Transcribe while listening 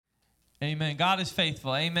Amen. God is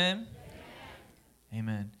faithful. Amen.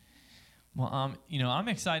 Amen. Well, I'm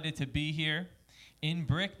excited to be here in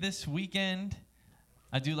Brick this weekend.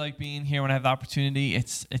 I do like being here when I have the opportunity.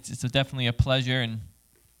 It's definitely a pleasure, and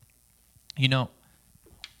there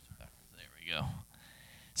we go.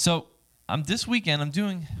 So, this weekend I'm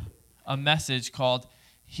doing a message called,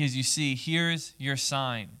 as you see, here's your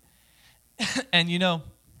sign. And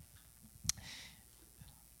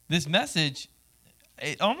this message,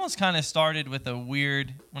 it almost kind of started with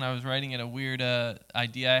when I was writing it, a weird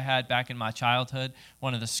idea I had back in my childhood,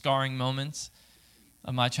 one of the scarring moments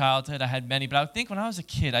of my childhood. I had many, but I think when I was a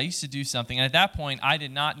kid, I used to do something, and at that point, I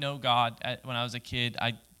did not know God. When I was a kid,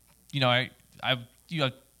 I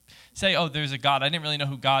say, oh, there's a God. I didn't really know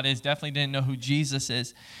who God is, definitely didn't know who Jesus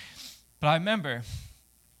is. But I remember,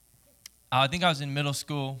 I think I was in middle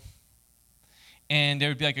school, and there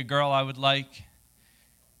would be like a girl I would like.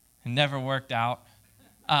 It never worked out.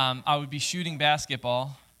 I would be shooting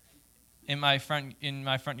basketball in my front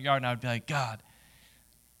yard, and I would be like, God,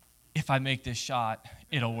 if I make this shot,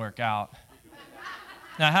 it'll work out.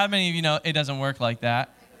 Now, how many of you know it doesn't work like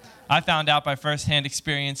that? I found out by firsthand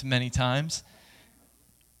experience many times.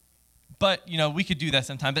 But, we could do that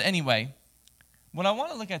sometime. But anyway, what I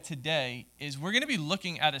want to look at today is we're going to be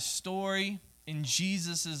looking at a story in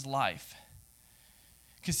Jesus' life.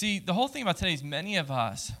 Because, see, the whole thing about today is many of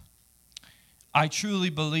us, I truly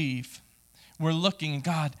believe, we're looking,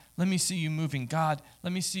 God, let me see you moving. God,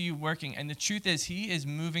 let me see you working. And the truth is, He is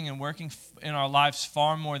moving and working in our lives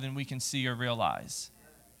far more than we can see or realize.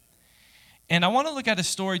 And I want to look at a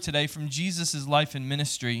story today from Jesus' life and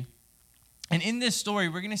ministry. And in this story,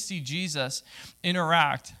 we're going to see Jesus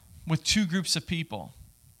interact with two groups of people.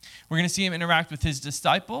 We're going to see Him interact with His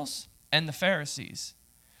disciples and the Pharisees.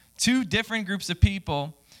 Two different groups of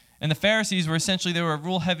people. And the Pharisees were they were a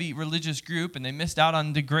rule-heavy religious group, and they missed out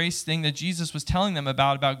on the grace thing that Jesus was telling them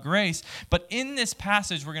about grace. But in this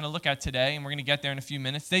passage we're going to look at today, and we're going to get there in a few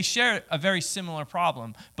minutes, they share a very similar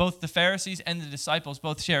problem. Both the Pharisees and the disciples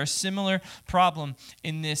both share a similar problem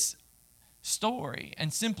in this story.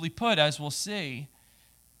 And simply put, as we'll see,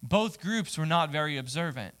 both groups were not very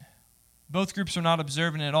observant. Both groups were not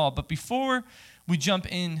observant at all. But before we jump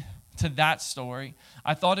in to that story,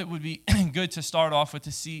 I thought it would be good to start off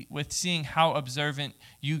with seeing how observant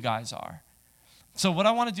you guys are. So what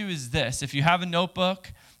I want to do is this. If you have a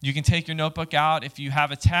notebook, you can take your notebook out. If you have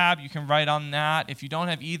a tab, you can write on that. If you don't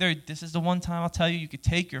have either, this is the one time I'll tell you could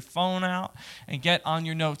take your phone out and get on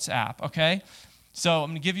your notes app, okay? So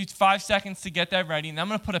I'm going to give you 5 seconds to get that ready, and I'm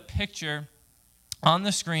going to put a picture on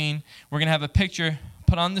the screen. We're going to have a picture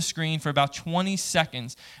put on the screen for about 20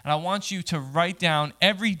 seconds. And I want you to write down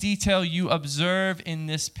every detail you observe in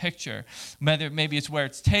this picture. Maybe it's where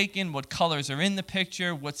it's taken, what colors are in the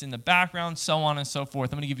picture, what's in the background, so on and so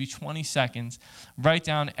forth. I'm going to give you 20 seconds. Write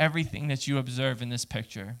down everything that you observe in this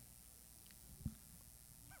picture.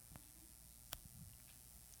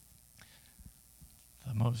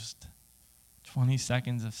 The most 20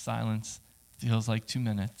 seconds of silence feels like 2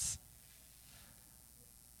 minutes.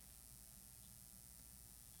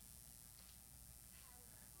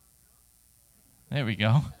 There we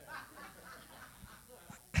go.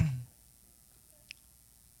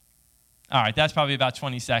 All right, that's probably about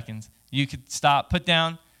 20 seconds. You could stop, put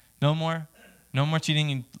down, no more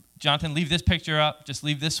cheating. And Jonathan, leave this picture up. Just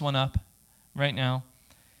leave this one up right now.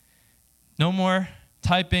 No more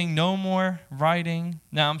typing, no more writing.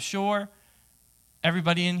 Now, I'm sure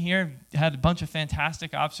everybody in here had a bunch of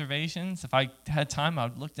fantastic observations. If I had time, I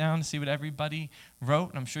would look down to see what everybody wrote.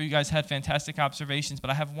 And I'm sure you guys had fantastic observations,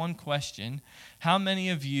 but I have one question. How many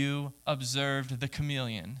of you observed the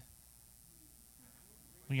chameleon?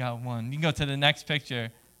 We got one. You can go to the next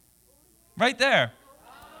picture. Right there.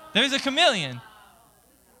 There's a chameleon.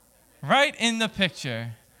 Right in the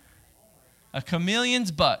picture. A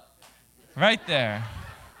chameleon's butt. Right there.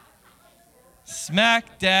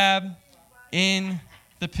 Smack dab in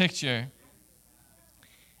the picture.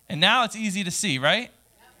 And now it's easy to see, right?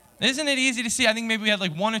 Isn't it easy to see? I think maybe we had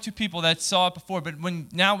like 1 or 2 people that saw it before, but when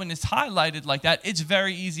it's highlighted like that, it's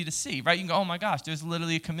very easy to see, right? You can go, oh my gosh, there's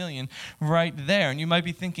literally a chameleon right there. And you might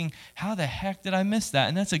be thinking, how the heck did I miss that?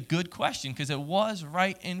 And that's a good question because it was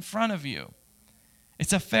right in front of you.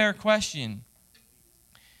 It's a fair question.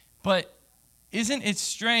 But isn't it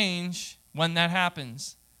strange when that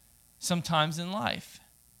happens sometimes in life?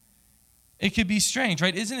 It could be strange,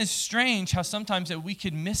 right? Isn't it strange how sometimes that we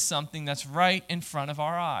could miss something that's right in front of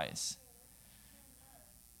our eyes?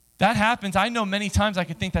 That happens. I know many times I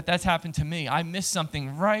could think that that's happened to me. I miss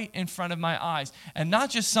something right in front of my eyes. And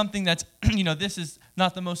not just something that's, this is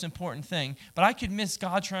not the most important thing, but I could miss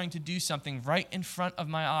God trying to do something right in front of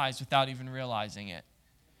my eyes without even realizing it.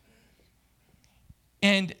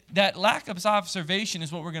 And that lack of observation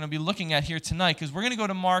is what we're going to be looking at here tonight, because we're going to go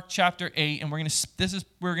to Mark chapter 8, and we're going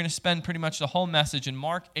to spend pretty much the whole message in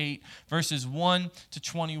Mark 8, verses 1 to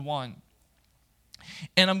 21.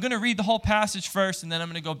 And I'm going to read the whole passage first, and then I'm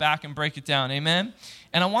going to go back and break it down. Amen?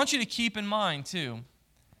 And I want you to keep in mind, too,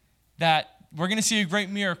 that we're going to see a great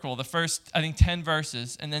miracle, the first, 10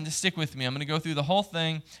 verses. And then just stick with me. I'm going to go through the whole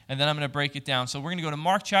thing, and then I'm going to break it down. So we're going to go to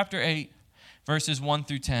Mark chapter 8, verses 1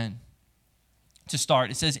 through 10. To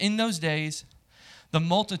start, it says, "In those days, the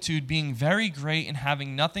multitude being very great and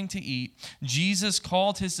having nothing to eat, Jesus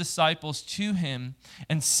called his disciples to him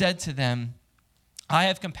and said to them, I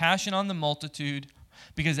have compassion on the multitude,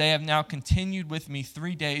 because they have now continued with me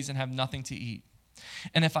 3 days and have nothing to eat.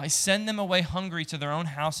 And if I send them away hungry to their own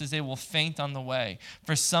houses, they will faint on the way,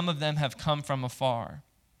 for some of them have come from afar.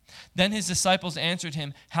 Then his disciples answered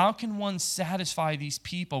him, How can one satisfy these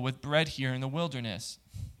people with bread here in the wilderness?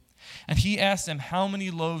 And he asked them, How many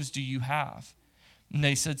loaves do you have? And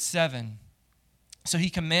they said, 7. So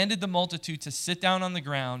he commanded the multitude to sit down on the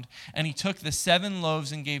ground, and he took the 7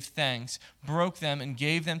 loaves and gave thanks, broke them, and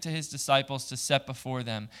gave them to his disciples to set before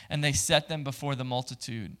them. And they set them before the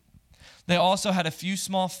multitude. They also had a few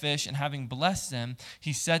small fish, and having blessed them,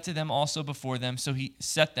 he set to them also before them. So he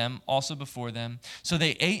set them also before them. So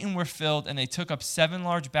they ate and were filled, and they took up 7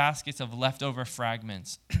 large baskets of leftover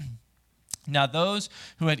fragments. Now those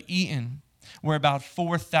who had eaten were about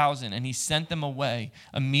 4,000, and he sent them away,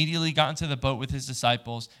 immediately got into the boat with his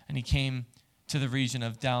disciples, and he came to the region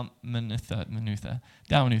of Dalmanutha.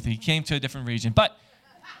 He came to a different region. But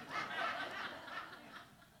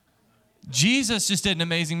Jesus just did an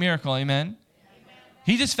amazing miracle, amen?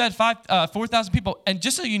 He just fed 4,000 people. And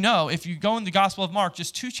just so you know, if you go in the Gospel of Mark,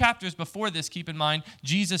 just 2 chapters before this, keep in mind,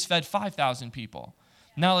 Jesus fed 5,000 people.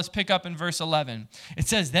 Now let's pick up in verse 11. It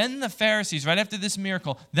says, Then the Pharisees, right after this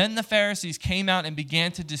miracle, then the Pharisees came out and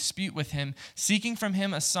began to dispute with him, seeking from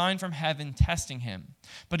him a sign from heaven, testing him.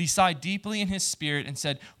 But he sighed deeply in his spirit and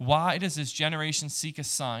said, Why does this generation seek a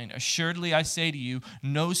sign? Assuredly I say to you,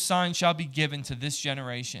 no sign shall be given to this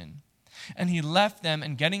generation. And he left them,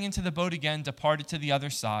 and getting into the boat again, departed to the other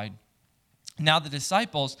side. Now the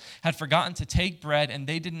disciples had forgotten to take bread, and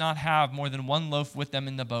they did not have more than 1 loaf with them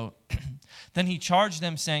in the boat. Then he charged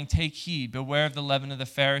them, saying, Take heed, beware of the leaven of the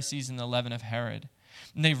Pharisees and the leaven of Herod.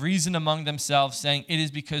 And they reasoned among themselves, saying, It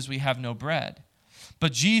is because we have no bread.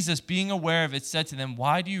 But Jesus, being aware of it, said to them,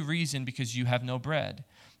 Why do you reason because you have no bread?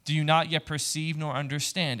 Do you not yet perceive nor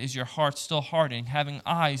understand? Is your heart still hardened? Having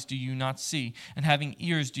eyes, do you not see? And having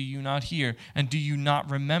ears, do you not hear? And do you not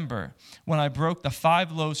remember? When I broke the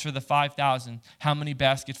 5 loaves for the 5,000, how many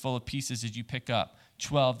basketful of pieces did you pick up?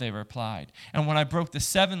 12, they replied. And when I broke the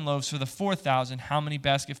 7 loaves for the 4,000, how many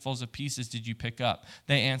basketfuls of pieces did you pick up?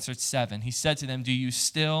 They answered 7. He said to them, Do you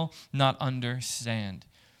still not understand?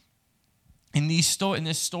 In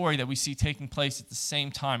this story that we see taking place at the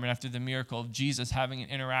same time, right after the miracle of Jesus having an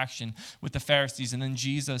interaction with the Pharisees and then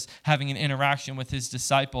Jesus having an interaction with his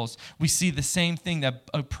disciples, we see the same thing,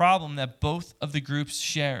 a problem that both of the groups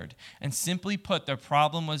shared. And simply put, their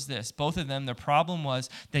problem was this. Both of them, their problem was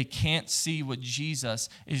they can't see what Jesus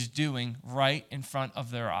is doing right in front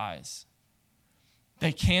of their eyes.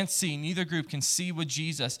 They can't see. Neither group can see what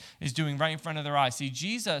Jesus is doing right in front of their eyes. See,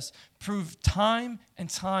 Jesus proved time and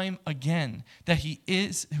time again that he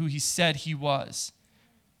is who he said he was.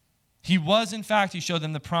 He was, in fact, he showed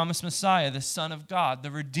them the promised Messiah, the Son of God, the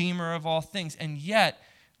Redeemer of all things. And yet,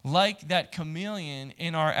 like that chameleon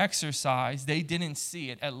in our exercise, they didn't see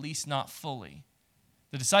it, at least not fully.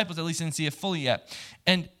 The disciples at least didn't see it fully yet.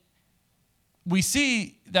 And we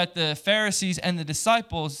see that the Pharisees and the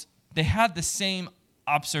disciples, they had the same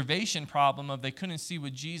observation problem of they couldn't see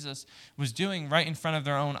what Jesus was doing right in front of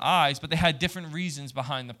their own eyes, but they had different reasons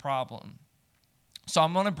behind the problem. So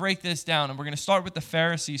I'm going to break this down, and we're going to start with the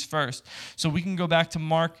Pharisees first. So we can go back to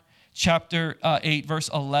Mark chapter 8, verse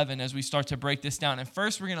 11 as we start to break this down. And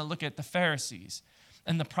first we're going to look at the Pharisees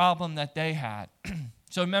and the problem that they had.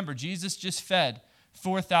 So remember, Jesus just fed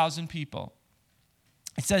 4,000 people.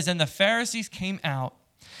 It says, And the Pharisees came out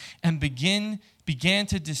and began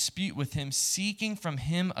to dispute with him, seeking from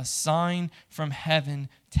him a sign from heaven,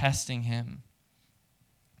 testing him.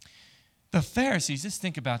 The Pharisees, just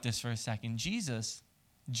think about this for a second. Jesus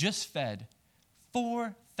just fed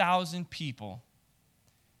 4,000 people.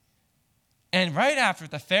 And right after,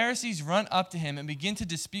 the Pharisees run up to him and begin to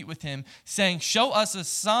dispute with him, saying, Show us a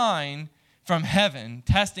sign from heaven,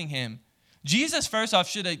 testing him. Jesus, first off,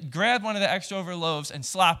 should have grabbed one of the extra over loaves and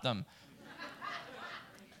slapped them.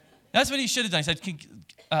 That's what he should have done. He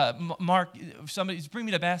said, Mark, somebody bring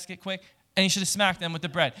me the basket quick. And he should have smacked them with the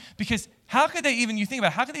bread. Because how could they even, you think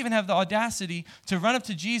about it, how could they even have the audacity to run up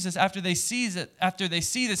to Jesus after they see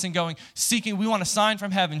this and going, seeking, we want a sign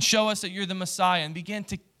from heaven, show us that you're the Messiah, and begin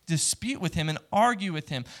to dispute with him and argue with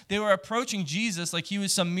him. They were approaching Jesus like he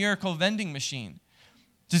was some miracle vending machine.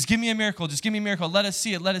 Just give me a miracle, just give me a miracle, let us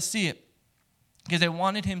see it, let us see it. Because they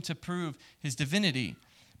wanted him to prove his divinity.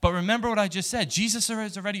 But remember what I just said, Jesus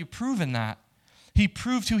has already proven that. He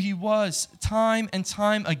proved who he was time and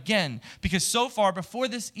time again. Because so far, before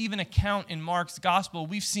this even account in Mark's gospel,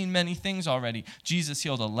 we've seen many things already. Jesus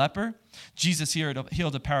healed a leper. Jesus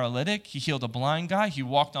healed a paralytic. He healed a blind guy. He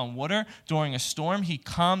walked on water during a storm. He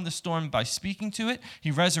calmed the storm by speaking to it.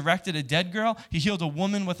 He resurrected a dead girl. He healed a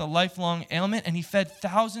woman with a lifelong ailment. And he fed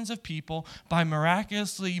thousands of people by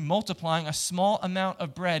miraculously multiplying a small amount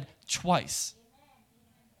of bread twice.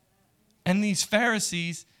 And these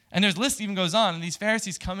Pharisees, and there's list even goes on, and these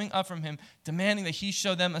Pharisees coming up from him, demanding that he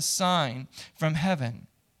show them a sign from heaven.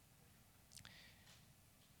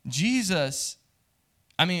 Jesus,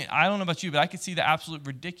 I don't know about you, but I could see the absolute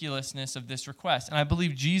ridiculousness of this request. And I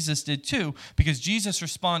believe Jesus did too, because Jesus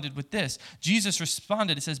responded with this. Jesus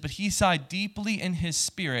responded, it says, but he sighed deeply in his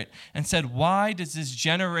spirit and said, why does this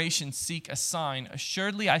generation seek a sign?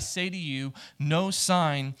 Assuredly, I say to you, no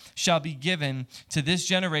sign shall be given to this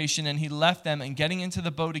generation. And he left them, and getting into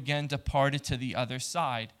the boat again, departed to the other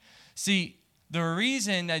side. See, the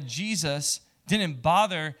reason that Jesus didn't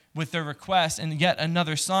bother with their request and yet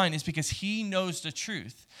another sign is because he knows the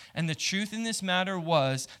truth. And the truth in this matter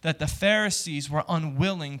was that the Pharisees were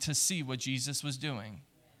unwilling to see what Jesus was doing.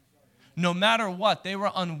 No matter what, they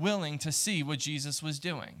were unwilling to see what Jesus was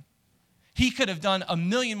doing. He could have done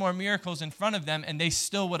 1,000,000 more miracles in front of them, and they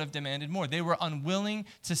still would have demanded more. They were unwilling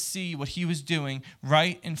to see what he was doing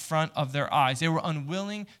right in front of their eyes. They were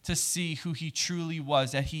unwilling to see who he truly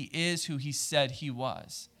was, that he is who he said he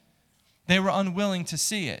was. They were unwilling to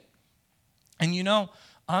see it. And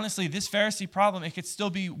honestly, this Pharisee problem, it could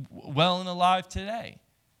still be well and alive today,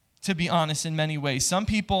 to be honest, in many ways. Some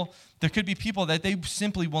people, there could be people that they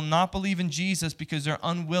simply will not believe in Jesus because they're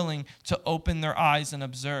unwilling to open their eyes and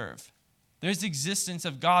observe. There's the existence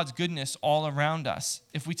of God's goodness all around us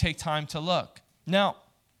if we take time to look. Now,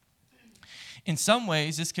 in some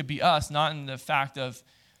ways, this could be us, not in the fact of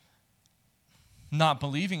not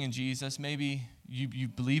believing in Jesus. Maybe you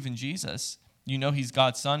believe in Jesus. You know he's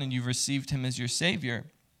God's son and you've received him as your Savior.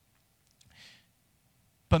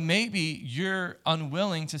 But maybe you're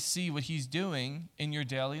unwilling to see what he's doing in your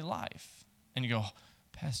daily life. And you go,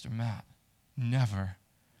 Pastor Matt, never.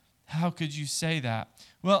 How could you say that?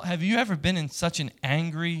 Well, have you ever been in such an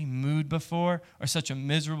angry mood before, or such a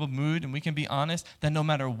miserable mood, and we can be honest, that no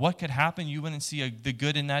matter what could happen, you wouldn't see the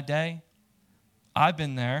good in that day? I've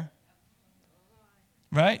been there.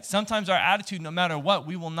 Right? Sometimes our attitude, no matter what,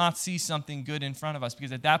 we will not see something good in front of us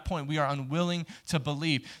because at that point we are unwilling to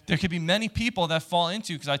believe. There could be many people that fall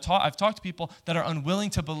into, because I've talked to people that are unwilling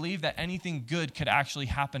to believe that anything good could actually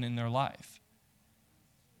happen in their life.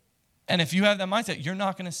 And if you have that mindset, you're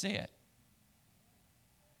not going to see it.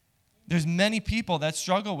 There's many people that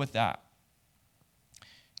struggle with that.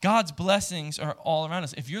 God's blessings are all around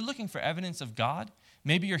us. If you're looking for evidence of God,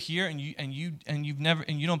 maybe you're here and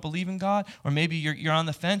you don't believe in God, or maybe you're on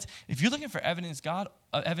the fence. If you're looking for evidence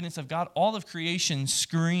of God, all of creation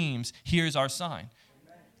screams, "Here's our sign."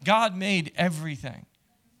 Amen. God made everything.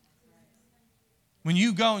 When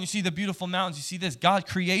you go and you see the beautiful mountains, you see this.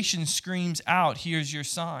 Creation screams out, "Here's your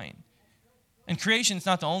sign." And creation is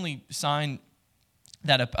not the only sign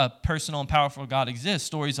that a personal and powerful God exists.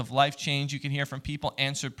 Stories of life change you can hear from people,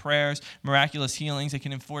 answered prayers, miraculous healings that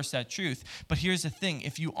can enforce that truth. But here's the thing.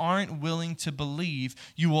 If you aren't willing to believe,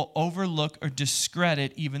 you will overlook or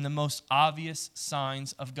discredit even the most obvious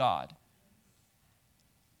signs of God.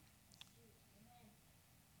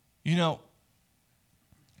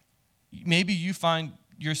 Maybe you find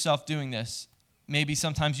yourself doing this. Maybe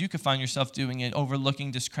sometimes you could find yourself doing it,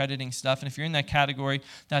 overlooking, discrediting stuff. And if you're in that category,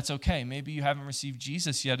 that's okay. Maybe you haven't received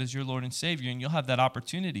Jesus yet as your Lord and Savior, and you'll have that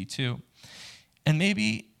opportunity too. And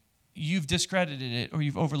maybe you've discredited it or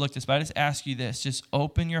you've overlooked this, but I just ask you this. Just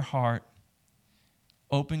open your heart.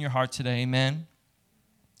 Open your heart today, amen?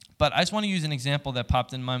 But I just want to use an example that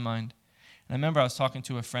popped in my mind. And I remember I was talking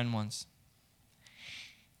to a friend once,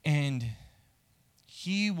 and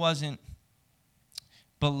he wasn't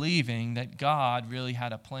believing that God really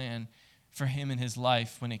had a plan for him in his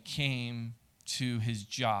life when it came to his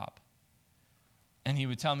job. And he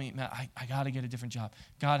would tell me, man, I got to get a different job.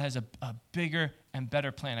 God has a bigger and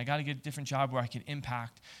better plan. I got to get a different job where I can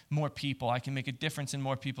impact more people. I can make a difference in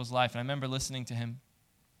more people's life. And I remember listening to him.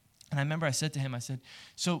 And I remember I said to him, I said,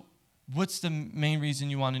 so what's the main reason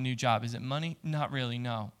you want a new job? Is it money? Not really,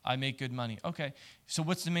 no. I make good money. Okay, so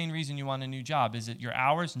what's the main reason you want a new job? Is it your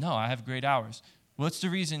hours? No, I have great hours. What's the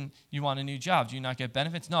reason you want a new job? Do you not get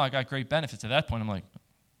benefits? No, I got great benefits. At that point, I'm like,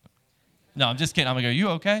 no, I'm just kidding. I'm like, are you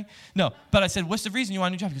okay? No, but I said, what's the reason you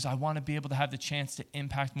want a new job? Because I want to be able to have the chance to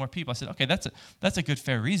impact more people. I said, okay, that's a good,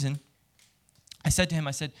 fair reason. I said to him,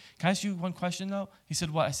 I said, can I ask you one question, though? He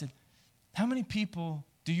said, what? I said, how many people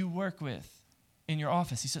do you work with in your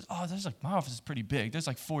office? He says, oh, my office is pretty big. There's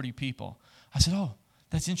like 40 people. I said, oh,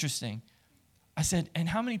 that's interesting. I said, and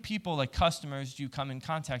how many people, like customers, do you come in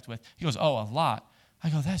contact with? He goes, oh, a lot. I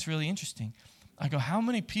go, that's really interesting. I go, how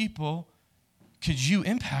many people could you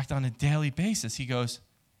impact on a daily basis? He goes,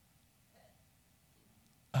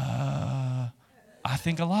 I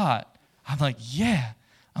think a lot. I'm like, yeah.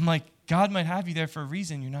 I'm like, God might have you there for a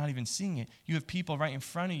reason. You're not even seeing it. You have people right in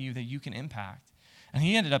front of you that you can impact. And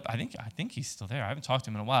he ended up, I think he's still there. I haven't talked to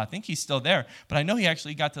him in a while. I think he's still there. But I know he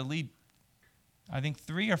actually got to lead, I think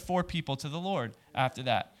 3 or 4 people to the Lord after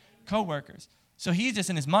that, co-workers. So he just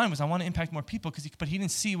in his mind was, I want to impact more people, but he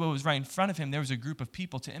didn't see what was right in front of him. There was a group of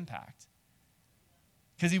people to impact.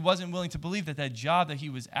 Because he wasn't willing to believe that job that he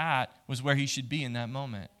was at was where he should be in that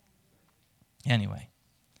moment. Anyway.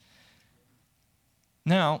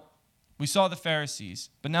 Now, we saw the Pharisees,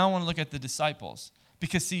 but now I want to look at the disciples.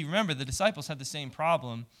 Because, see, remember, the disciples had the same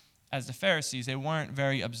problem as the Pharisees. They weren't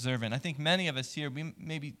very observant. I think many of us here,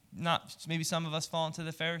 maybe some of us fall into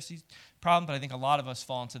the Pharisees' problem, but I think a lot of us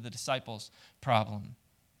fall into the disciples' problem.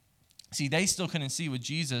 See, they still couldn't see what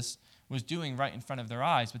Jesus was doing right in front of their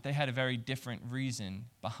eyes, but they had a very different reason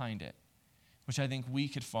behind it, which I think we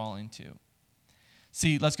could fall into.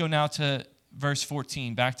 See, let's go now to verse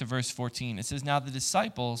 14, back to verse 14. It says, now the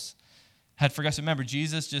disciples had forgotten. Remember,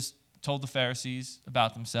 Jesus just told the Pharisees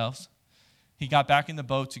about themselves. He got back in the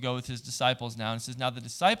boat to go with his disciples now, and it says, now the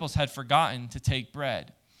disciples had forgotten to take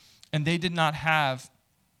bread, and they did not have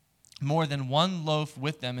more than 1 loaf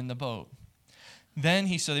with them in the boat. Then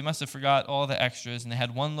so they must have forgot all the extras, and they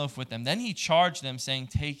had 1 loaf with them. Then he charged them, saying,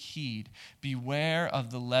 take heed, beware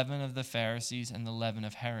of the leaven of the Pharisees and the leaven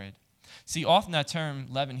of Herod. See, often that term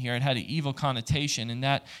leaven here, it had an evil connotation, and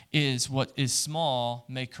that is what is small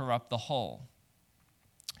may corrupt the whole.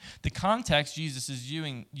 The context Jesus is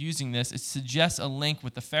using this, it suggests a link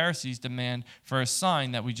with the Pharisees' demand for a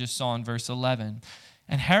sign that we just saw in verse 11.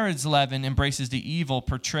 And Herod's leaven embraces the evil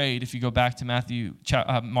portrayed, if you go back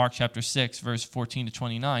to Mark chapter 6, verse 14 to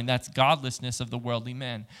 29. That's godlessness of the worldly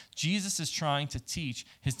man. Jesus is trying to teach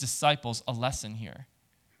his disciples a lesson here.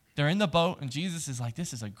 They're in the boat, and Jesus is like,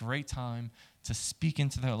 this is a great time to speak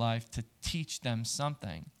into their life, to teach them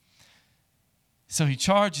something. So he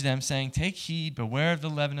charged them, saying, take heed, beware of the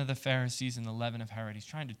leaven of the Pharisees and the leaven of Herod. He's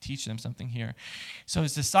trying to teach them something here. So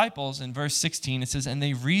his disciples, in verse 16, it says, and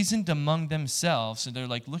they reasoned among themselves. So they're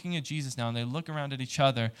like looking at Jesus now, and they look around at each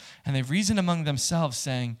other, and they reasoned among themselves,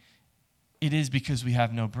 saying, it is because we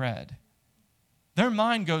have no bread. Their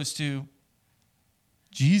mind goes to,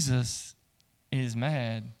 Jesus is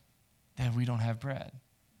mad that we don't have bread.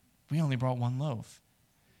 We only brought 1 loaf.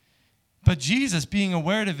 But Jesus, being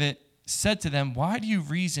aware of it, said to them, why do you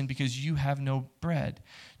reason because you have no bread?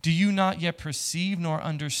 Do you not yet perceive nor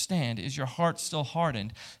understand? Is your heart still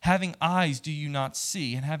hardened? Having eyes do you not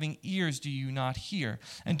see? And having ears do you not hear?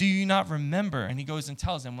 And do you not remember? And he goes and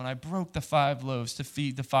tells them, when I broke the 5 loaves to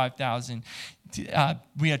feed the 5,000,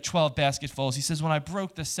 we had 12 basketfuls. He says, when I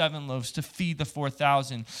broke the 7 loaves to feed the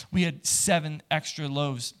 4,000, we had 7 extra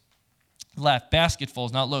loaves left,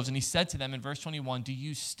 basketfuls, not loaves. And he said to them in verse 21, do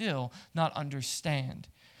you still not understand?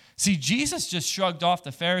 See, Jesus just shrugged off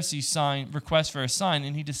the Pharisees' request for a sign,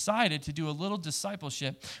 and he decided to do a little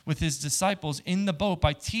discipleship with his disciples in the boat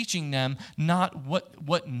by teaching them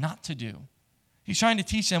what not to do. He's trying to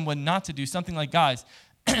teach them what not to do, something like, guys,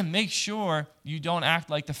 make sure you don't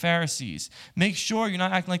act like the Pharisees. Make sure you're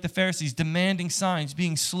not acting like the Pharisees, demanding signs,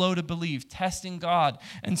 being slow to believe, testing God,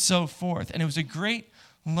 and so forth. And it was a great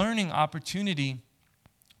learning opportunity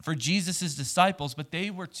for Jesus' disciples, but they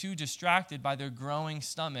were too distracted by their growing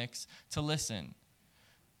stomachs to listen.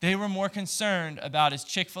 They were more concerned about, is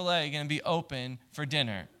Chick-fil-A going to be open for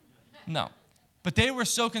dinner? No. But they were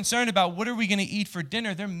so concerned about, what are we going to eat for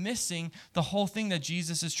dinner? They're missing the whole thing that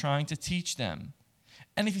Jesus is trying to teach them.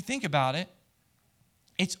 And if you think about it,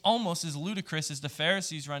 It's almost as ludicrous as the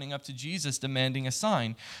Pharisees running up to Jesus demanding a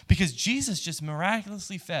sign, because Jesus just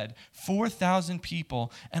miraculously fed 4,000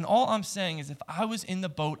 people. And all I'm saying is, if I was in the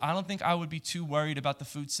boat, I don't think I would be too worried about the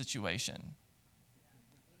food situation.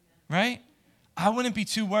 Right? I wouldn't be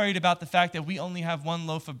too worried about the fact that we only have one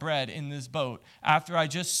loaf of bread in this boat after I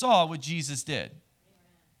just saw what Jesus did.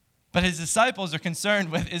 But his disciples are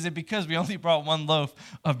concerned with, is it because we only brought one loaf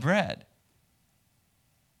of bread?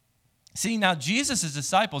 See, now Jesus'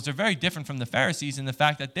 disciples are very different from the Pharisees in the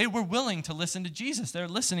fact that they were willing to listen to Jesus. They're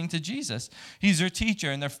listening to Jesus. He's their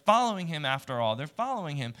teacher, and they're following him after all. They're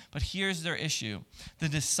following him. But here's their issue. The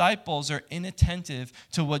disciples are inattentive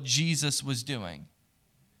to what Jesus was doing.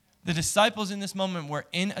 The disciples in this moment were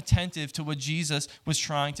inattentive to what Jesus was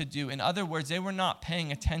trying to do. In other words, they were not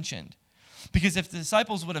paying attention. Because if the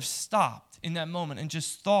disciples would have stopped in that moment and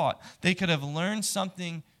just thought, they could have learned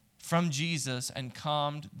something from Jesus and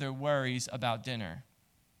calmed their worries about dinner.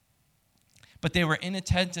 But they were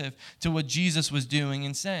inattentive to what Jesus was doing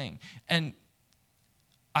and saying. And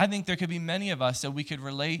I think there could be many of us that we could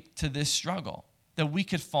relate to this struggle, that we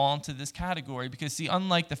could fall into this category. Because, see,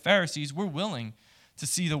 unlike the Pharisees, we're willing to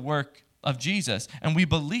see the work of Jesus, and we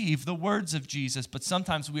believe the words of Jesus, but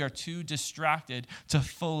sometimes we are too distracted to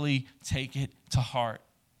fully take it to heart.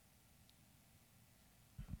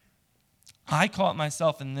 I caught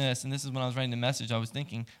myself in this, and this is when I was writing the message, I was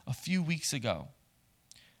thinking a few weeks ago.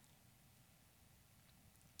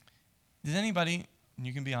 Does anybody, and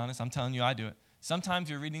you can be honest, I'm telling you I do it. Sometimes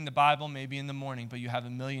you're reading the Bible maybe in the morning, but you have a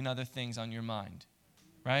million other things on your mind,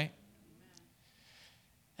 right?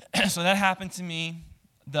 So that happened to me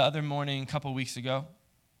the other morning a couple weeks ago.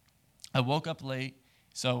 I woke up late,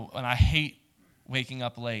 and I hate waking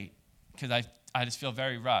up late because I just feel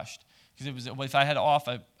very rushed. Because if I had off,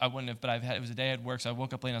 I wouldn't have, but it was a day at work, so I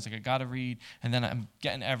woke up late, and I was like, I got to read. And then I'm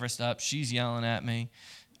getting Everest up. She's yelling at me.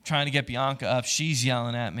 Trying to get Bianca up. She's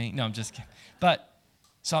yelling at me. No, I'm just kidding.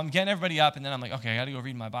 So I'm getting everybody up, and then I'm like, okay, I got to go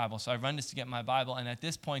read my Bible. So I run just to get my Bible, and at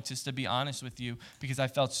this point, just to be honest with you, because I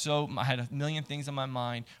had a million things in my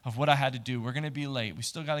mind of what I had to do. We're going to be late. We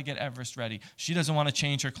still got to get Everest ready. She doesn't want to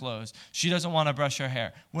change her clothes. She doesn't want to brush her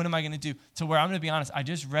hair. What am I going to do? To where I'm going to be honest, I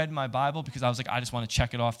just read my Bible because I was like, I just want to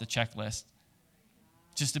check it off the checklist.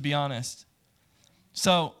 Just to be honest.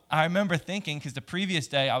 So I remember thinking, because the previous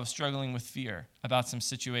day I was struggling with fear about some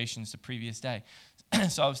situations the previous day.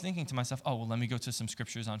 So I was thinking to myself, oh, well, let me go to some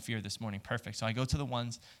scriptures on fear this morning. Perfect. So I go to the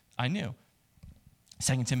ones I knew.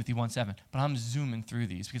 2 Timothy 1:7. But I'm zooming through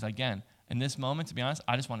these because, again, in this moment, to be honest,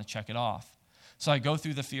 I just want to check it off. So I go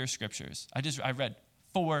through the fear scriptures. I read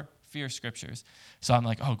 4 fear scriptures. So I'm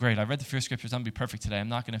like, oh, great. I read the fear scriptures. I'm going to be perfect today. I'm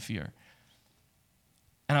not going to fear.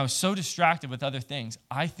 And I was so distracted with other things.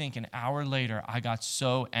 I think an hour later, I got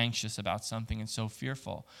so anxious about something and so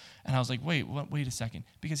fearful. And I was like, wait a second.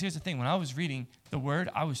 Because here's the thing. When I was reading the word,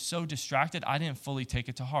 I was so distracted, I didn't fully take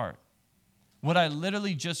it to heart. What I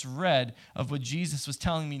literally just read of what Jesus was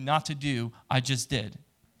telling me not to do, I just did.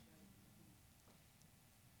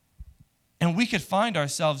 And we could find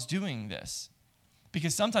ourselves doing this.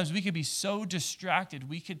 Because sometimes we could be so distracted,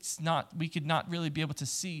 we could not really be able to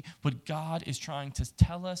see what God is trying to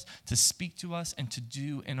tell us, to speak to us, and to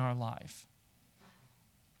do in our life.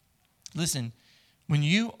 Listen, when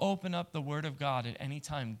you open up the Word of God at any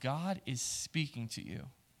time, God is speaking to you.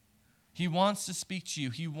 He wants to speak to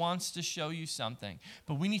you. He wants to show you something.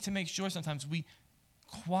 But we need to make sure sometimes we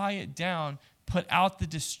quiet down, put out the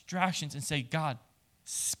distractions, and say, God,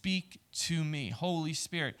 speak to me. Holy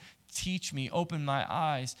Spirit, teach me, open my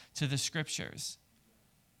eyes to the scriptures,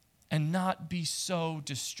 and not be so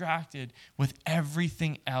distracted with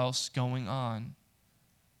everything else going on.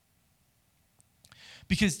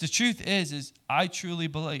 Because the truth is I truly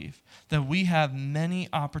believe that we have many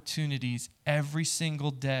opportunities every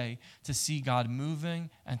single day to see God moving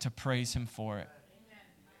and to praise him for it.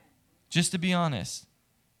 Just to be honest,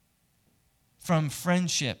 from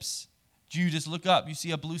friendships, you just look up, you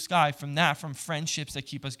see a blue sky from friendships that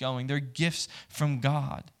keep us going. They're gifts from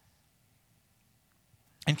God.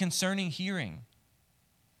 And concerning hearing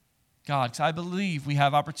God, because I believe we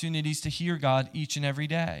have opportunities to hear God each and every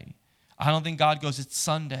day. I don't think God goes, it's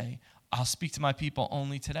Sunday, I'll speak to my people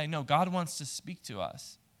only today. No, God wants to speak to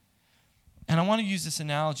us. And I want to use this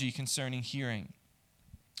analogy concerning hearing.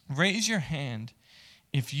 Raise your hand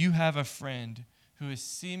if you have a friend who is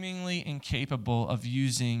seemingly incapable of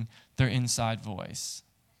using their inside voice.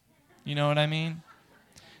 You know what I mean?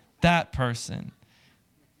 That person.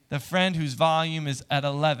 The friend whose volume is at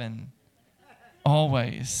 11,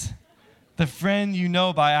 always. The friend you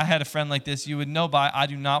know by, I had a friend like this, you would know by, I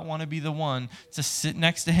do not want to be the one to sit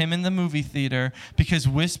next to him in the movie theater because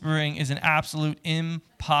whispering is an absolute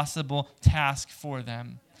impossible task for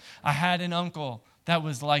them. I had an uncle that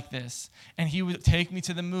was like this, and he would take me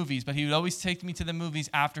to the movies, but he would always take me to the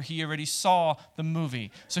movies after he already saw the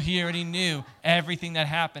movie. So he already knew everything that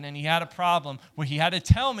happened, and he had a problem where he had to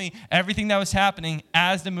tell me everything that was happening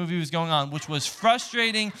as the movie was going on, which was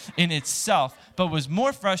frustrating in itself. But what was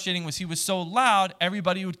more frustrating was he was so loud,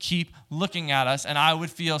 everybody would keep looking at us, and I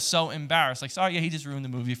would feel so embarrassed. Like, sorry, yeah, he just ruined the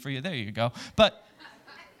movie for you. There you go. But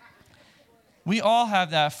we all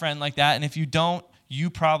have that friend like that, and if you don't, you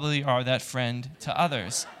probably are that friend to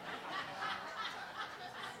others.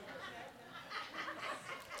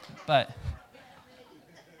 But,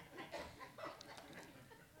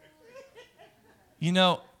 you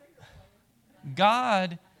know,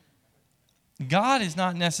 God is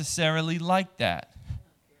not necessarily like that.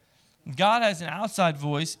 God has an outside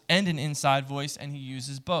voice and an inside voice, and he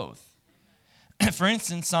uses both. For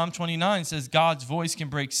instance, Psalm 29 says God's voice can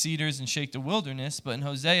break cedars and shake the wilderness, but in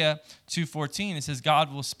Hosea 2:14 it says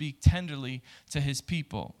God will speak tenderly to his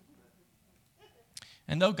people.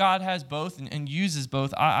 And though God has both and uses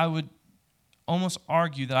both, I would almost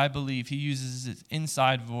argue that I believe he uses his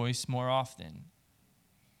inside voice more often.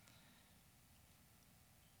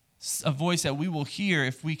 A voice that we will hear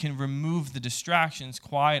if we can remove the distractions,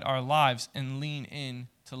 quiet our lives, and lean in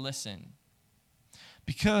to listen.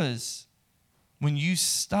 Because when you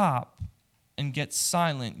stop and get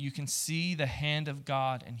silent, you can see the hand of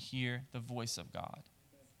God and hear the voice of God.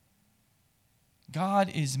 God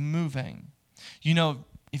is moving. You know,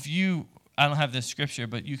 I don't have this scripture,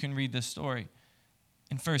 but you can read this story.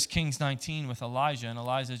 In 1 Kings 19 with Elijah, and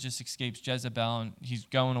Elijah just escapes Jezebel, and he's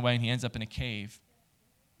going away, and he ends up in a cave.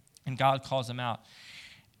 And God calls him out.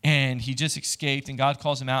 And he just escaped, and God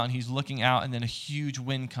calls him out, and he's looking out, and then a huge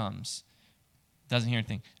wind comes. Doesn't hear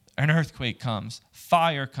anything. An earthquake comes,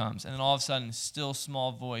 fire comes, and then all of a sudden, a still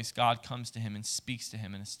small voice, God comes to him and speaks to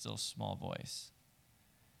him in a still small voice.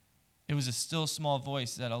 It was a still small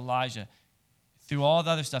voice that Elijah, through all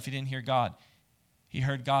the other stuff, he didn't hear God. He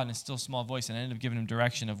heard God in a still small voice and ended up giving him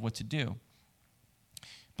direction of what to do.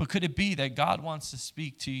 But could it be that God wants to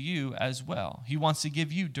speak to you as well? He wants to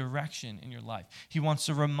give you direction in your life. He wants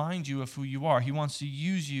to remind you of who you are. He wants to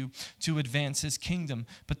use you to advance his kingdom.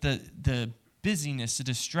 But the busyness, the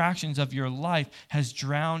distractions of your life has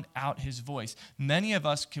drowned out his voice. Many of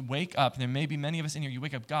us can wake up, and there may be many of us in here, you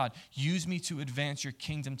wake up, God, use me to advance your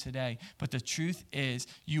kingdom today. But the truth is,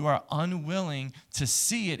 you are unwilling to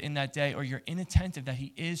see it in that day, or you're inattentive that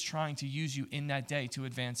he is trying to use you in that day to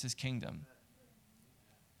advance his kingdom.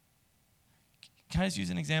 Can I just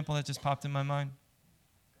use an example that just popped in my mind?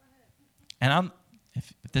 And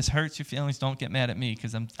if this hurts your feelings, don't get mad at me,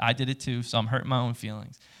 because I did it too, so I'm hurting my own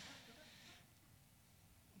feelings.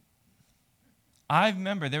 I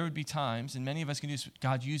remember there would be times, and many of us can do this,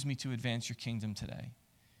 God, use me to advance your kingdom today.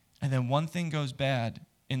 And then one thing goes bad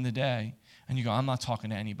in the day, and you go, I'm not talking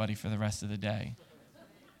to anybody for the rest of the day.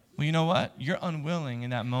 Well, you know what? You're unwilling in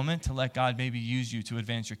that moment to let God maybe use you to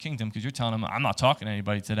advance your kingdom, because you're telling him, I'm not talking to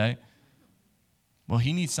anybody today. Well,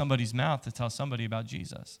 he needs somebody's mouth to tell somebody about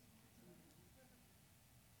Jesus.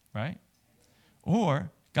 Right?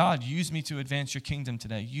 Or, God, use me to advance your kingdom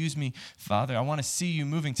today. Use me, Father, I want to see you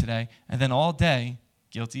moving today. And then all day,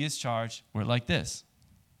 guilty as charged, we're like this.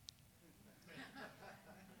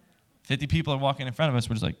 50 people are walking in front of us.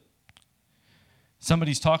 We're just like,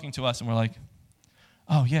 somebody's talking to us, and we're like,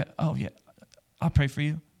 oh, yeah, I'll pray for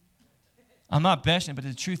you. I'm not bashing it, but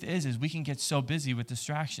the truth is we can get so busy with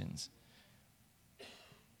distractions.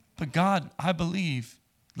 But God, I believe,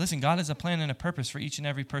 listen, God has a plan and a purpose for each and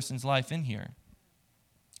every person's life in here.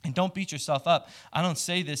 And don't beat yourself up. I don't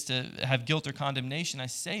say this to have guilt or condemnation. I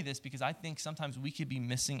say this because I think sometimes we could be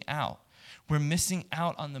missing out. We're missing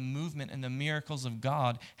out on the movement and the miracles of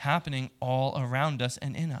God happening all around us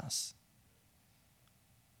and in us.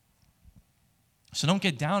 So don't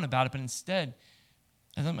get down about it, but instead,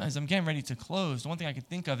 as I'm getting ready to close, the one thing I could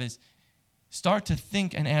think of is start to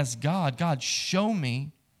think and ask God, show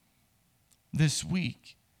me this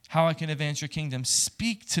week how I can advance your kingdom.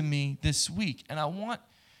 Speak to me this week. And I want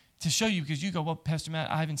to show you, because you go, well, Pastor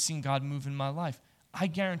Matt, I haven't seen God move in my life. I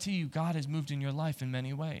guarantee you God has moved in your life in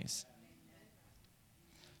many ways.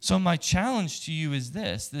 So my challenge to you is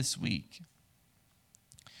this week.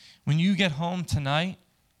 When you get home tonight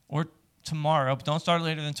or tomorrow, but don't start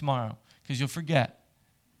later than tomorrow, because you'll forget.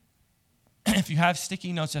 If you have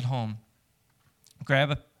sticky notes at home,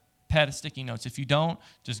 grab a pad of sticky notes. If you don't,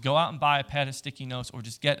 just go out and buy a pad of sticky notes, or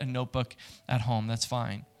just get a notebook at home. That's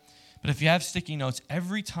fine. But if you have sticky notes,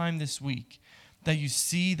 every time this week that you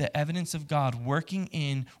see the evidence of God working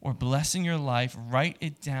in or blessing your life, write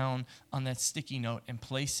it down on that sticky note and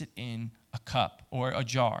place it in a cup or a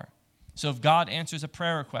jar. So if God answers a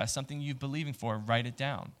prayer request, something you're believing for, write it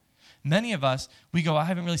down. Many of us, we go, I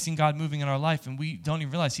haven't really seen God moving in our life, and we don't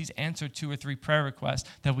even realize he's answered 2 or 3 prayer requests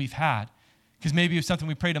that we've had. Because maybe it was something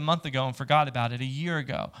we prayed a month ago and forgot about it, a year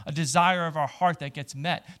ago. A desire of our heart that gets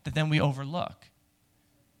met that then we overlook.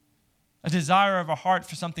 A desire of our heart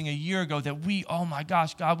for something a year ago that oh my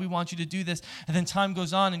gosh, God, we want you to do this. And then time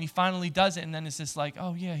goes on and he finally does it. And then it's just like,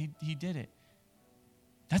 oh yeah, he did it.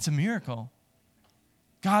 That's a miracle.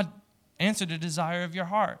 God answered a desire of your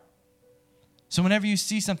heart. So whenever you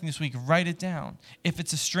see something this week, write it down. If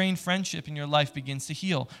it's a strained friendship in your life begins to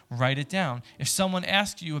heal, write it down. If someone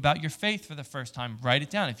asks you about your faith for the first time, write it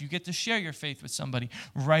down. If you get to share your faith with somebody,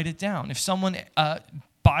 write it down. If someone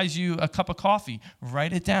buys you a cup of coffee,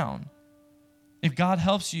 write it down. If God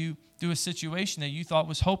helps you through a situation that you thought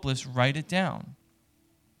was hopeless, write it down.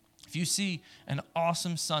 If you see an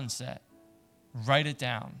awesome sunset, write it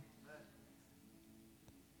down.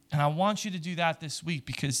 And I want you to do that this week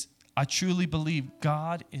because I truly believe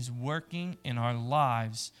God is working in our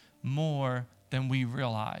lives more than we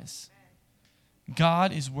realize.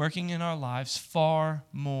 God is working in our lives far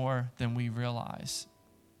more than we realize.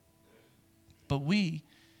 But we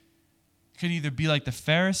could either be like the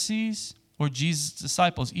Pharisees or Jesus'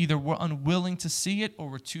 disciples. Either we're unwilling to see it or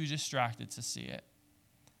we're too distracted to see it.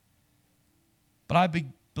 But I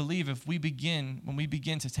believe when we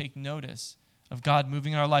begin to take notice of God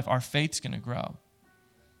moving in our life, our faith's going to grow.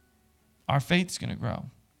 Our faith's going to grow.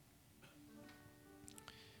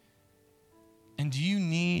 And do you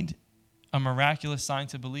need a miraculous sign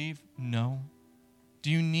to believe? No. Do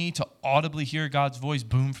you need to audibly hear God's voice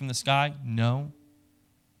boom from the sky? No.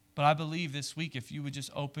 But I believe this week, if you would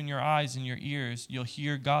just open your eyes and your ears, you'll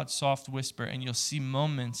hear God's soft whisper, and you'll see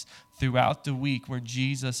moments throughout the week where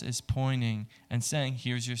Jesus is pointing and saying,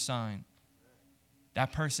 here's your sign.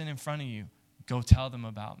 That person in front of you, go tell them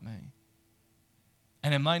about me.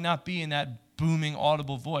 And it might not be in that booming,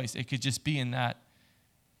 audible voice. It could just be in that,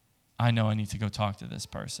 I know I need to go talk to this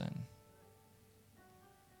person.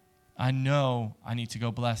 I know I need to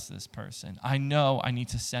go bless this person. I know I need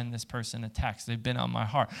to send this person a text. They've been on my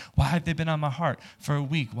heart. Why have they been on my heart for a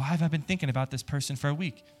week? Why have I been thinking about this person for a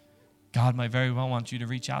week? God might very well want you to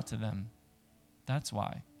reach out to them. That's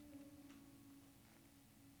why.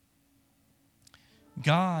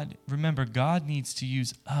 Remember, God needs to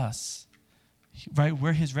use us. Right?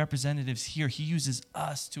 We're his representatives here. He uses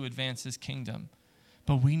us to advance his kingdom.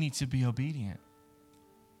 But we need to be obedient.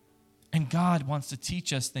 And God wants to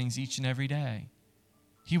teach us things each and every day.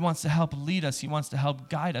 He wants to help lead us. He wants to help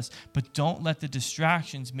guide us. But don't let the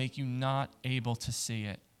distractions make you not able to see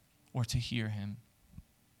it or to hear him.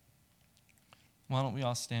 Why don't we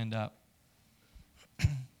all stand up?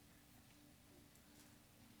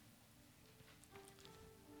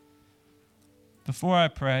 Before I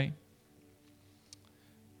pray,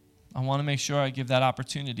 I want to make sure I give that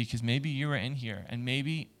opportunity because maybe you are in here and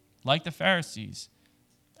maybe, like the Pharisees,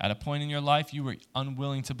 at a point in your life you were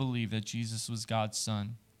unwilling to believe that Jesus was God's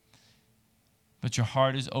son. But your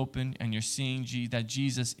heart is open and you're seeing that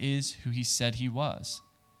Jesus is who he said he was.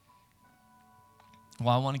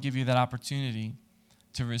 Well, I want to give you that opportunity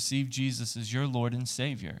to receive Jesus as your Lord and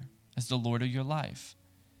Savior, as the Lord of your life.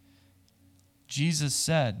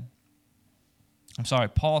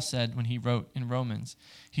 Paul said when he wrote in Romans,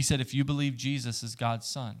 he said, if you believe Jesus is God's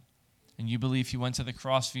son, and you believe he went to the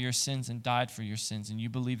cross for your sins and died for your sins, and you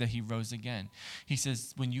believe that he rose again, he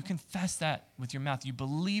says, when you confess that with your mouth, you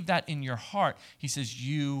believe that in your heart, he says,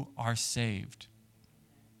 you are saved.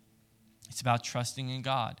 It's about trusting in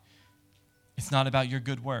God. It's not about your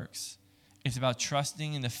good works. It's about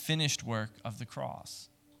trusting in the finished work of the cross.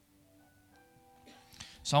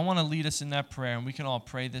 So I want to lead us in that prayer, and we can all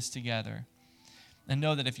pray this together. And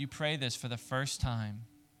know that if you pray this for the first time,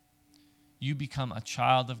 you become a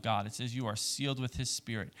child of God. It says you are sealed with his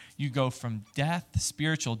spirit. You go from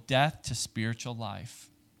spiritual death to spiritual life.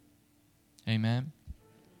 Amen.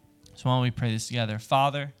 So why don't we pray this together?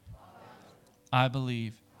 Father, I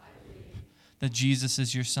believe that Jesus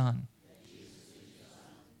is your son.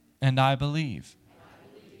 And I believe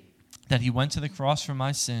that he went to the cross for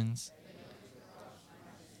my sins.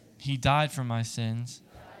 He died for my sins.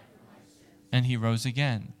 And he rose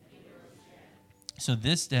again. So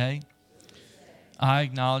this day, I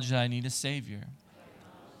acknowledge that I need a Savior.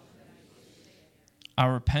 I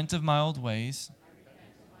repent of my old ways.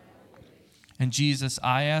 And Jesus,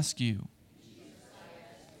 I ask you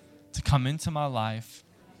to come into my life,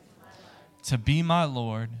 to be my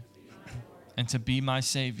Lord and to be my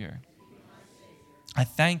Savior. I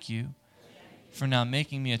thank you for now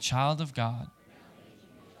making me a child of God.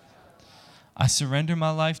 I surrender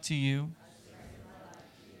my life to you,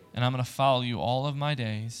 and I'm going to follow you all of my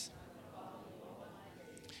days.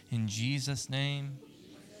 In Jesus' name,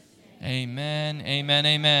 amen, amen,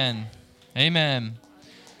 amen, amen.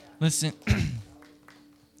 Listen,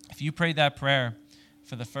 if you prayed that prayer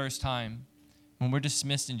for the first time, when we're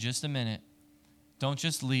dismissed in just a minute, don't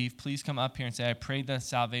just leave. Please come up here and say, I prayed that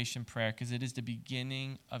salvation prayer, because it is the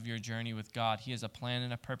beginning of your journey with God. He has a plan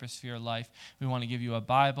and a purpose for your life. We want to give you a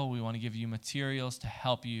Bible. We want to give you materials to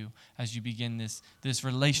help you as you begin this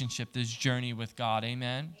relationship, this journey with God.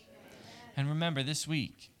 Amen? And remember, this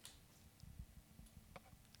week,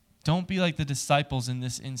 don't be like the disciples in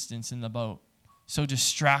this instance in the boat, so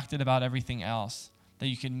distracted about everything else that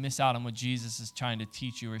you can miss out on what Jesus is trying to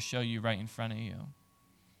teach you or show you right in front of you.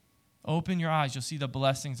 Open your eyes. You'll see the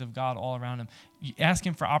blessings of God all around him. You ask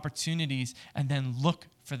him for opportunities, and then look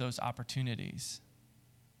for those opportunities.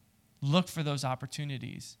 Look for those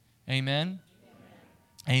opportunities. Amen?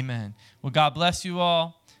 Amen. Well, God bless you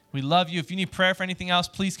all. We love you. If you need prayer for anything else,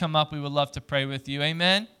 please come up. We would love to pray with you.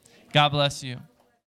 Amen? God bless you.